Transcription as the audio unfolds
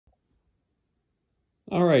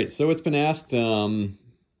All right, so it's been asked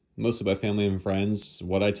mostly by family and friends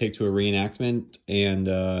what I take to a reenactment and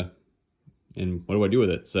what do I do with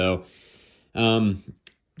it. So um,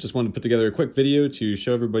 just wanted to put together a quick video to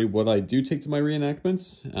show everybody what I do take to my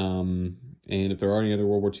reenactments. And if there are any other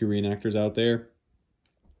World War II reenactors out there,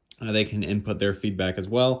 they can input their feedback as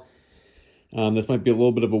well. This might be a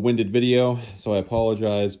little bit of a winded video, so I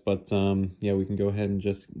apologize, but yeah, we can go ahead and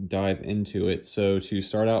just dive into it. So to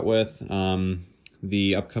start out with,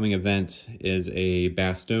 the upcoming event is a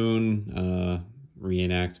Bastogne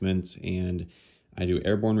reenactment, and I do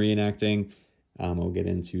airborne reenacting. I'll get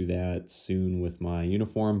into that soon with my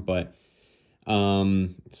uniform, but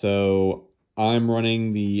so I'm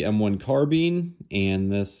running the M1 carbine,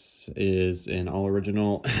 and this is an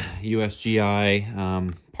all-original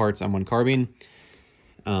USGI parts M1 carbine.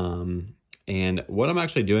 And what I'm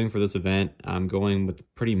actually doing for this event, I'm going with a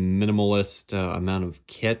pretty minimalist amount of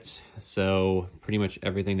kit. So pretty much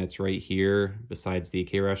everything that's right here, besides the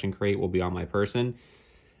K-ration crate, will be on my person.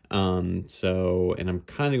 And I'm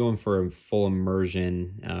kind of going for a full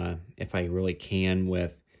immersion, if I really can,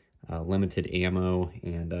 with limited ammo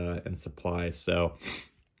and supplies. So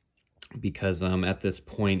because at this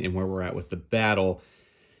point in where we're at with the battle,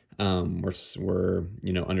 we're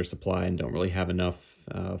undersupply and don't really have enough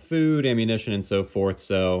food, ammunition, and so forth.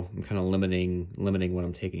 So I'm kind of limiting what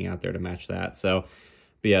I'm taking out there to match that. So,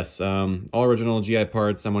 but yes, all original GI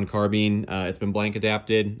parts, M1 carbine. It's been blank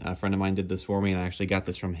adapted. A friend of mine did this for me, and I actually got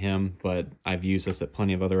this from him, but I've used this at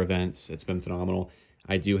plenty of other events. It's been phenomenal.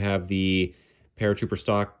 I do have the paratrooper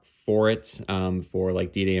stock for it, for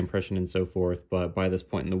like D-Day impression and so forth, but by this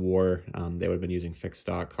point in the war, they would have been using fixed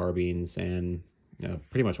stock carbines and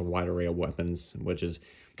pretty much a wide array of weapons, which is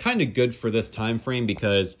kind of good for this time frame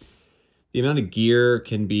because the amount of gear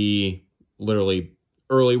can be literally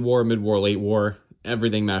early war, mid-war, late war,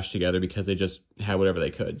 everything mashed together because they just had whatever they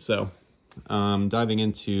could. So diving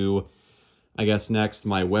into, I guess, next,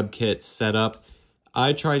 my web kit setup.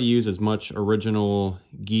 I try to use as much original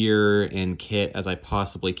gear and kit as I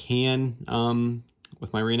possibly can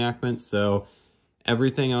with my reenactments. So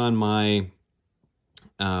everything on my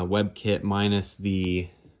web kit minus the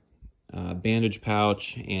bandage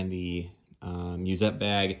pouch and the musette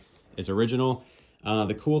bag is original.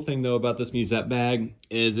 The cool thing though about this musette bag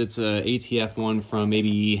is it's a ATF one from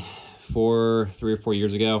maybe 3 or 4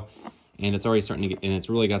 years ago, and it's already starting to get, and it's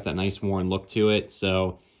really got that nice worn look to it,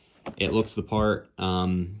 so it looks the part.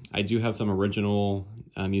 I do have some original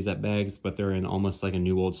musette bags, but they're in almost like a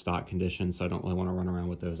new old stock condition, so I don't really want to run around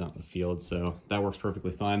with those out in the field, so that works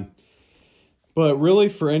perfectly fine. But really,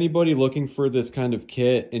 for anybody looking for this kind of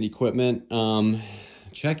kit and equipment,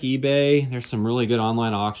 check eBay. There's some really good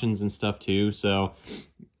online auctions and stuff too. So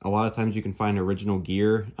a lot of times you can find original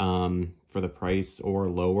gear for the price or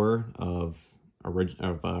lower of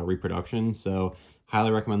reproduction. So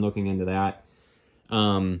highly recommend looking into that.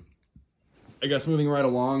 I guess moving right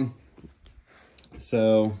along.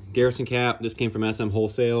 So Garrison cap, this came from SM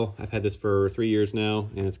Wholesale. I've had this for 3 years now,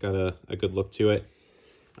 and it's got a good look to it.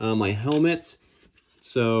 My helmet.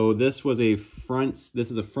 So this was this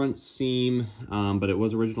is a front seam, but it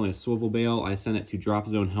was originally a swivel bail. I sent it to Drop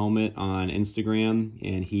Zone Helmet on Instagram,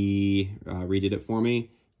 and he redid it for me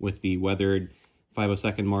with the weathered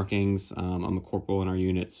 502nd markings. I'm a corporal in our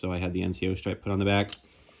unit, so I had the NCO stripe put on the back.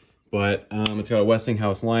 But it's got a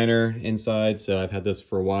Westinghouse liner inside, so I've had this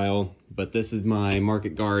for a while. But this is my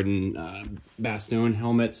Market Garden Bastogne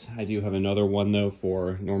helmet. I do have another one, though,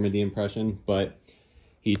 for Normandy impression, but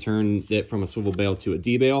he turned it from a swivel bail to a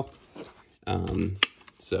D-bail.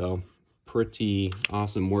 So pretty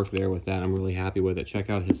awesome work there with that. I'm really happy with it.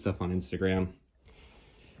 Check out his stuff on Instagram.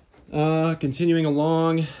 Continuing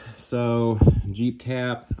along, so Jeep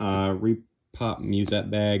tap, repop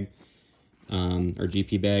musette bag, or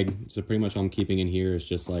GP bag. So pretty much all I'm keeping in here is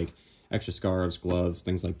just like extra scarves, gloves,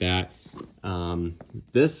 things like that.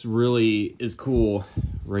 This really is cool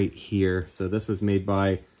right here. So this was made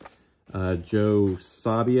by Joe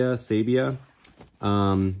Sabia,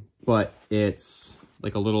 but it's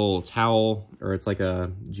like a little towel, or it's like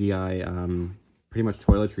a GI, pretty much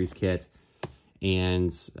toiletries kit,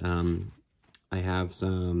 and I have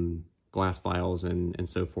some glass vials and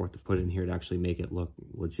so forth to put in here to actually make it look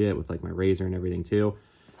legit with like my razor and everything too.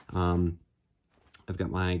 I've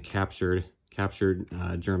got my captured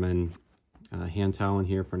German hand towel in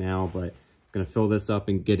here for now, but I'm gonna fill this up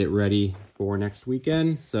and get it ready for next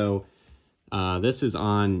weekend. So this is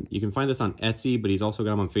on, you can find this on Etsy, but he's also got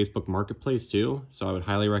them on Facebook Marketplace too. So I would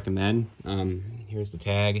highly recommend. Here's the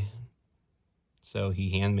tag. So he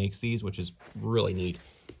hand makes these, which is really neat.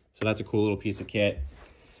 So that's a cool little piece of kit.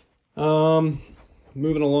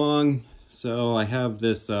 Moving along, So I have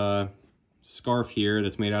this scarf here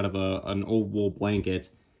that's made out of an old wool blanket,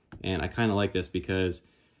 and I kind of like this because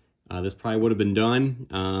this probably would have been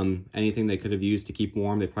done. Anything they could have used to keep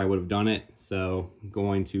warm, they probably would have done it. So I'm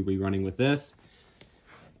going to be running with this.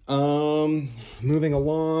 Moving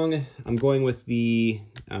along, I'm going with the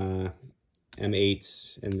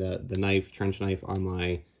M8 and the knife, trench knife on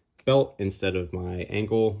my belt instead of my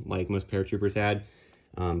ankle like most paratroopers had,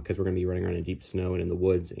 because we're going to be running around in deep snow and in the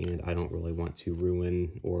woods, and I don't really want to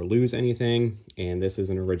ruin or lose anything. And this is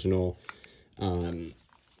an original, I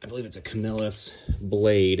believe it's a Camillus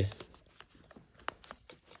blade.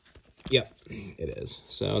 Yep, it is.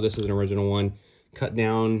 So this is an original one, cut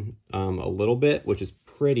down a little bit, which is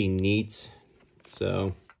pretty neat.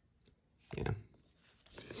 So yeah.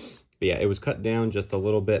 But yeah, it was cut down just a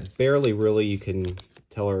little bit. Barely really you can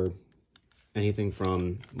tell her anything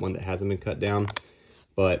from one that hasn't been cut down.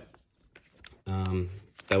 But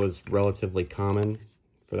that was relatively common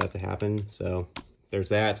for that to happen. So there's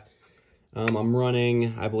that. I'm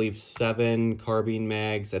running, I believe, 7 carbine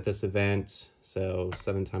mags at this event. So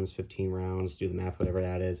 7 times 15 rounds, do the math, whatever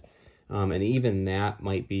that is. And even that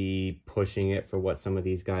might be pushing it for what some of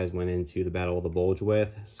these guys went into the Battle of the Bulge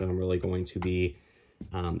with. So I'm really going to be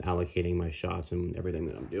allocating my shots and everything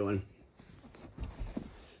that I'm doing.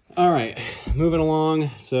 All right, moving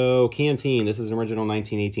along. So canteen, this is an original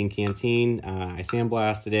 1918 canteen. I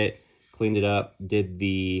sandblasted it, cleaned it up, did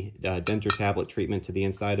the denture tablet treatment to the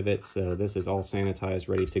inside of it. So this is all sanitized,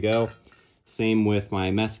 ready to go. Same with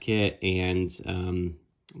my mess kit and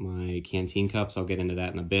my canteen cups. I'll get into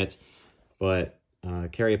that in a bit. But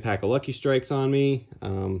carry a pack of Lucky Strikes on me.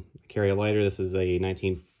 Carry a lighter. This is a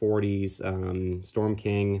 1940s Storm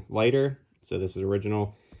King lighter. So this is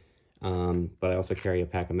original. But I also carry a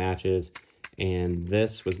pack of matches. And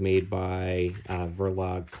this was made by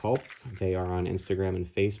Verlag Kulp. They are on Instagram and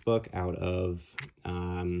Facebook out of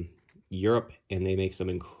Europe, and they make some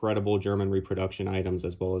incredible German reproduction items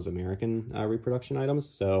as well as American reproduction items.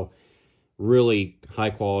 So really high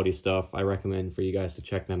quality stuff. I recommend for you guys to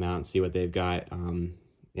check them out and see what they've got. And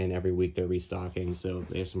every week they're restocking. So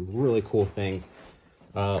there's some really cool things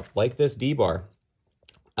like this D-bar.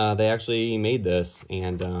 They actually made this,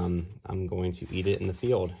 and I'm going to eat it in the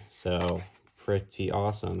field. So pretty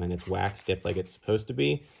awesome, and it's wax dipped like it's supposed to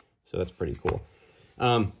be. So that's pretty cool.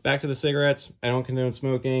 Back to the cigarettes. I don't condone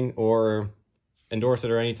smoking or endorse it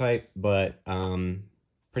or any type, but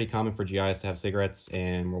pretty common for GIs to have cigarettes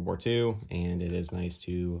in World War II, and it is nice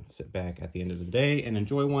to sit back at the end of the day and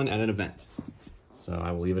enjoy one at an event. So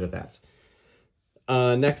I will leave it at that.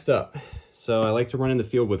 Next up, so I like to run in the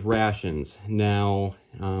field with rations. Now,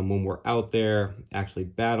 when we're out there actually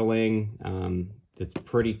battling, it's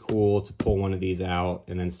pretty cool to pull one of these out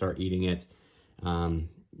and then start eating it.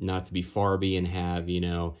 Not to be farby and have, you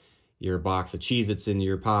know, your box of Cheez-Its in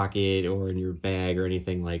your pocket or in your bag or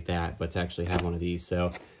anything like that, but to actually have one of these.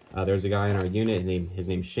 So there's a guy in our unit, his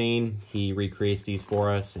name's Shane. He recreates these for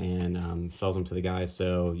us and sells them to the guys.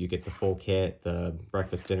 So you get the full kit, the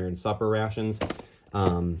breakfast, dinner, and supper rations.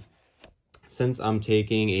 Since I'm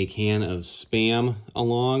taking a can of Spam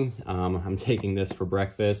along, I'm taking this for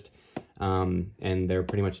breakfast. And they're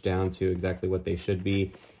pretty much down to exactly what they should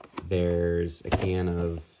be. There's a can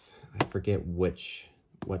of, I forget what's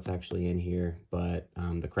actually in here, but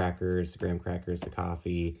the crackers, the graham crackers, the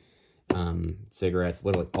coffee, cigarettes,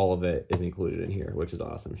 literally all of it is included in here, which is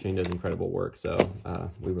awesome. Shane does incredible work, so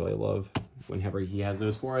we really love whenever he has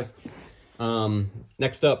those for us.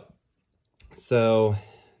 Next up, so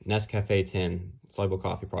Nescafe tin, soluble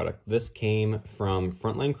coffee product. This came from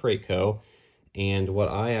Frontline Crate Co. And what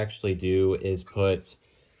I actually do is put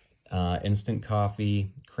instant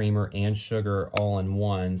coffee, creamer, and sugar all in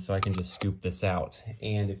one, so I can just scoop this out.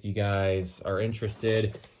 And if you guys are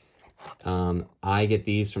interested, I get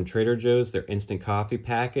these from Trader Joe's. They're instant coffee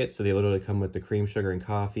packets, so they literally come with the cream, sugar, and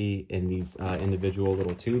coffee in these individual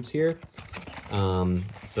little tubes here.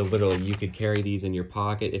 So literally you could carry these in your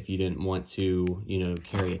pocket if you didn't want to, you know,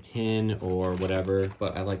 carry a tin or whatever,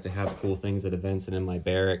 but I like to have cool things at events and in my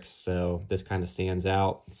barracks, so this kind of stands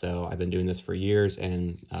out. So I've been doing this for years,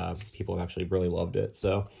 and people have actually really loved it.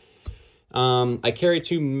 So I carry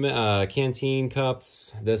 2 canteen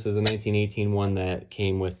cups. This is a 1918 one that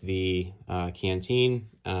came with the canteen.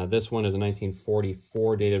 This one is a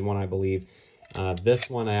 1944 dated one, I believe. This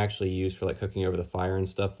one I actually use for like cooking over the fire and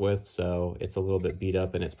stuff with, so it's a little bit beat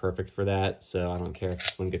up and it's perfect for that. So I don't care if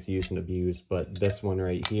this one gets used and abused, but this one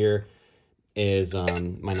right here is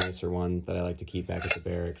my nicer one that I like to keep back at the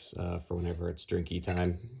barracks for whenever it's drinky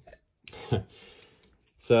time.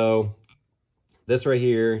 So this right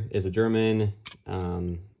here is a German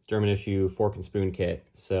issue fork and spoon kit.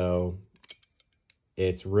 So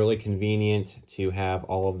It's really convenient to have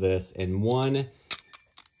all of this in one,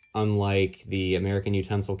 unlike the American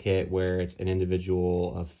utensil kit where it's an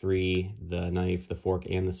individual of 3, the knife, the fork,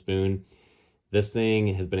 and the spoon. This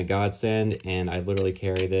thing has been a godsend, and I literally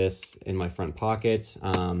carry this in my front pockets.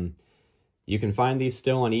 You can find these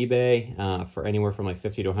still on eBay for anywhere from like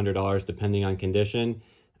 $50 to $100 depending on condition.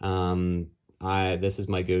 This is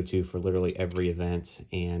my go-to for literally every event,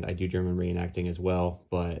 and I do German reenacting as well,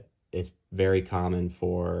 but it's very common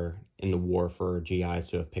in the war for GIs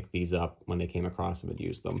to have picked these up when they came across them and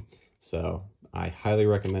used them. So I highly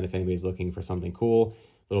recommend if anybody's looking for something cool,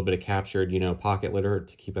 a little bit of captured, pocket litter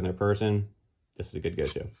to keep in their person, this is a good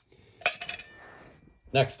go-to.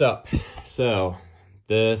 Next up, so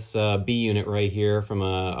this B unit right here from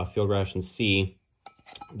a Field Ration C.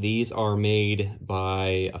 These are made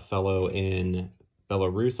by a fellow in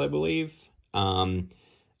Belarus, I believe.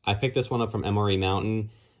 I picked this one up from MRE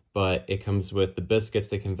Mountain, but it comes with the biscuits,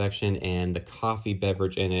 the convection, and the coffee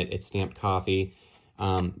beverage in it. It's stamped coffee.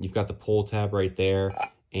 You've got the pull tab right there,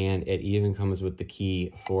 and it even comes with the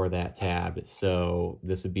key for that tab. So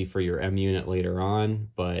this would be for your M unit later on,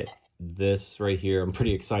 but this right here I'm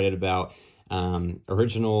pretty excited about.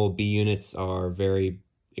 Original B units are very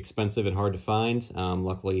expensive and hard to find.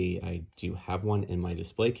 Luckily, I do have one in my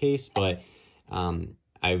display case, but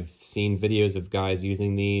I've seen videos of guys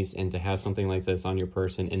using these, and to have something like this on your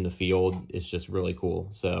person in the field is just really cool.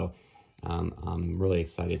 So I'm really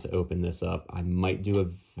excited to open this up. I might do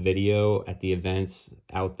a video at the events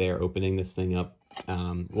out there opening this thing up.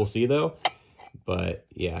 We'll see though. But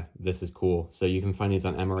yeah, this is cool. So you can find these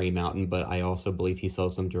on MRE Mountain, but I also believe he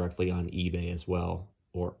sells them directly on eBay as well,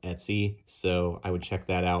 or Etsy. So I would check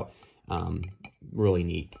that out. Really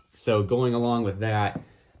neat. So going along with that,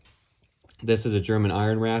 this is a German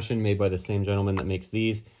iron ration made by the same gentleman that makes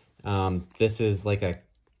these. This is like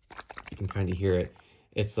you can kind of hear it.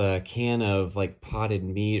 It's a can of like potted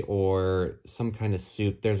meat or some kind of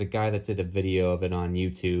soup. There's a guy that did a video of it on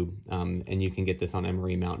YouTube, and you can get this on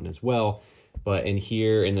MRE Mountain as well. But in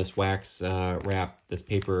here, in this wax wrap, this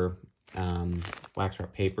paper, wax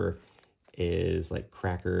wrap paper, is like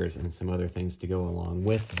crackers and some other things to go along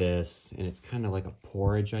with this. And it's kind of like a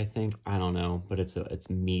porridge, I think. I don't know, but it's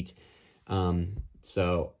meat.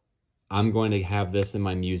 So I'm going to have this in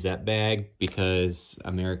my musette bag because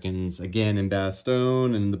Americans, again, in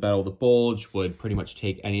Bastogne and the Battle of the Bulge, would pretty much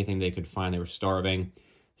take anything they could find. They were starving.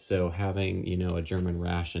 So having, a German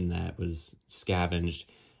ration that was scavenged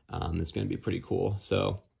is going to be pretty cool.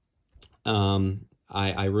 So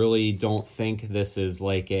I really don't think this is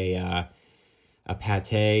like a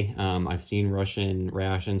pate. I've seen Russian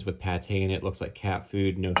rations with pate in it. Looks like cat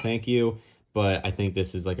food. No thank you. But I think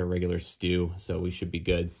this is like a regular stew, so we should be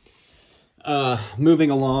good.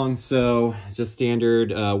 Moving along, so just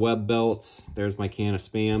standard web belts. There's my can of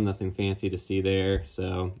Spam, nothing fancy to see there.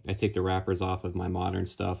 So I take the wrappers off of my modern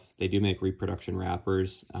stuff. They do make reproduction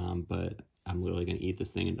wrappers, but I'm literally going to eat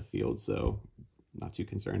this thing in the field, so not too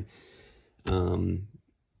concerned.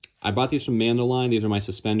 I bought these from Mandolin. These are my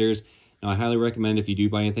suspenders. Now, I highly recommend if you do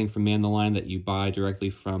buy anything from Mandolin that you buy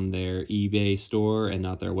directly from their eBay store and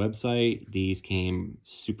not their website. These came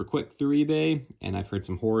super quick through eBay, and I've heard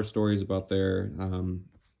some horror stories about their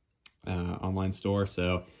online store,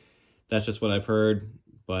 so that's just what I've heard,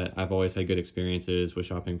 but I've always had good experiences with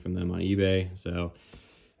shopping from them on eBay. So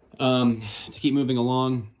to keep moving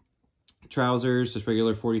along, trousers, just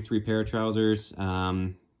regular 43 pair of trousers,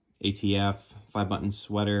 ATF, 5-button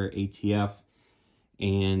sweater, ATF,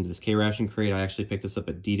 and this K-Ration crate. I actually picked this up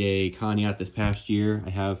at D-Day Cognac this past year. I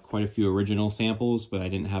have quite a few original samples, but I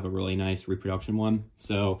didn't have a really nice reproduction one.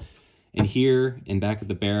 So in here, in back of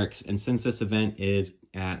the barracks, and since this event is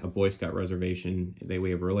at a Boy Scout reservation, we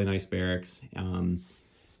have really nice barracks.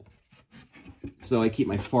 So I keep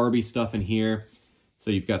my Farby stuff in here. So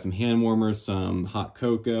you've got some hand warmers, some hot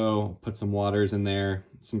cocoa, put some waters in there,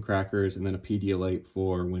 some crackers, and then a Pedialyte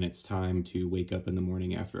for when it's time to wake up in the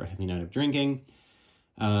morning after a heavy night of drinking.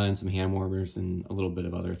 And some hand warmers and a little bit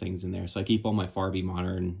of other things in there. So I keep all my Farby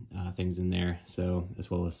modern things in there. So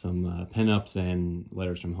as well as some pinups and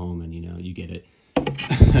letters from home, and you get it.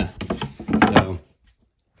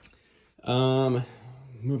 So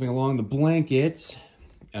moving along, the blankets.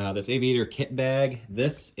 This aviator kit bag.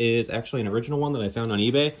 This is actually an original one that I found on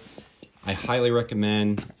eBay. I highly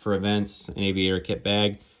recommend for events an aviator kit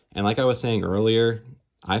bag. And like I was saying earlier,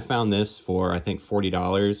 I found this for I think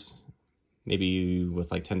 $40. Maybe with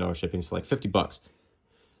like $10 shipping, so like 50 bucks.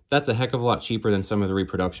 That's a heck of a lot cheaper than some of the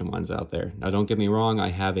reproduction ones out there. Now, don't get me wrong, I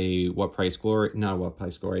have a World War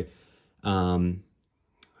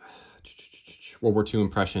II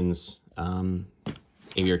Impressions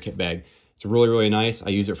aviator kit bag. It's really, really nice. I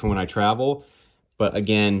use it for when I travel. But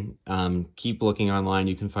again, keep looking online.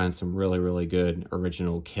 You can find some really, really good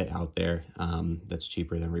original kit out there that's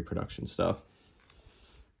cheaper than reproduction stuff.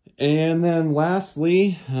 And then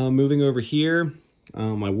lastly, moving over here,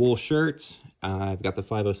 my wool shirt. I've got the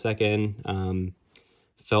 502nd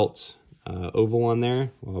felt oval on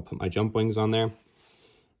there. Well, I'll put my jump wings on there.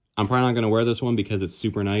 I'm probably not going to wear this one because it's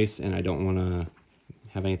super nice and I don't want to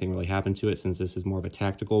have anything really happen to it, since this is more of a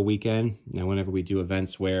tactical weekend. Now, whenever we do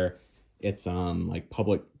events where it's like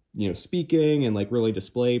public, you know, speaking and like really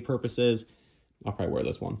display purposes, I'll probably wear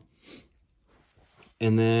this one.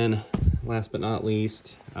 And then last but not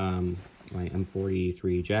least, my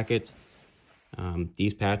M43 jacket.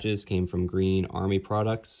 These patches came from Green Army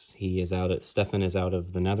Products. Stefan is out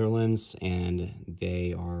of the Netherlands, and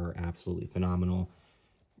they are absolutely phenomenal.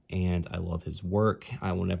 And I love his work.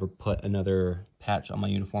 I will never put another patch on my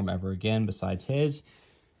uniform ever again besides his.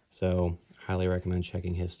 So highly recommend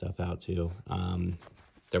checking his stuff out too.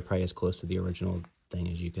 They're probably as close to the original thing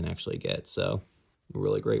as you can actually get. So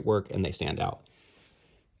really great work, and they stand out.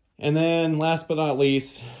 And then last but not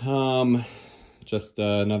least, just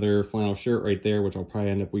another flannel shirt right there, which I'll probably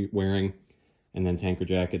end up wearing. And then tanker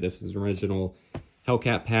jacket. This is original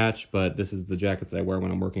Hellcat patch, but this is the jacket that I wear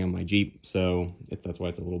when I'm working on my Jeep. So that's why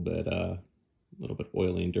it's a little bit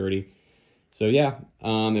oily and dirty. So yeah,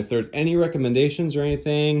 if there's any recommendations or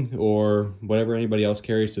anything, or whatever anybody else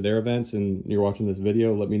carries to their events and you're watching this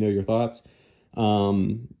video, let me know your thoughts.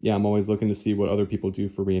 Yeah, I'm always looking to see what other people do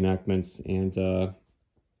for reenactments and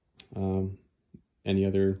any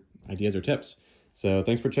other ideas or tips. So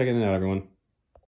thanks for checking it out, everyone.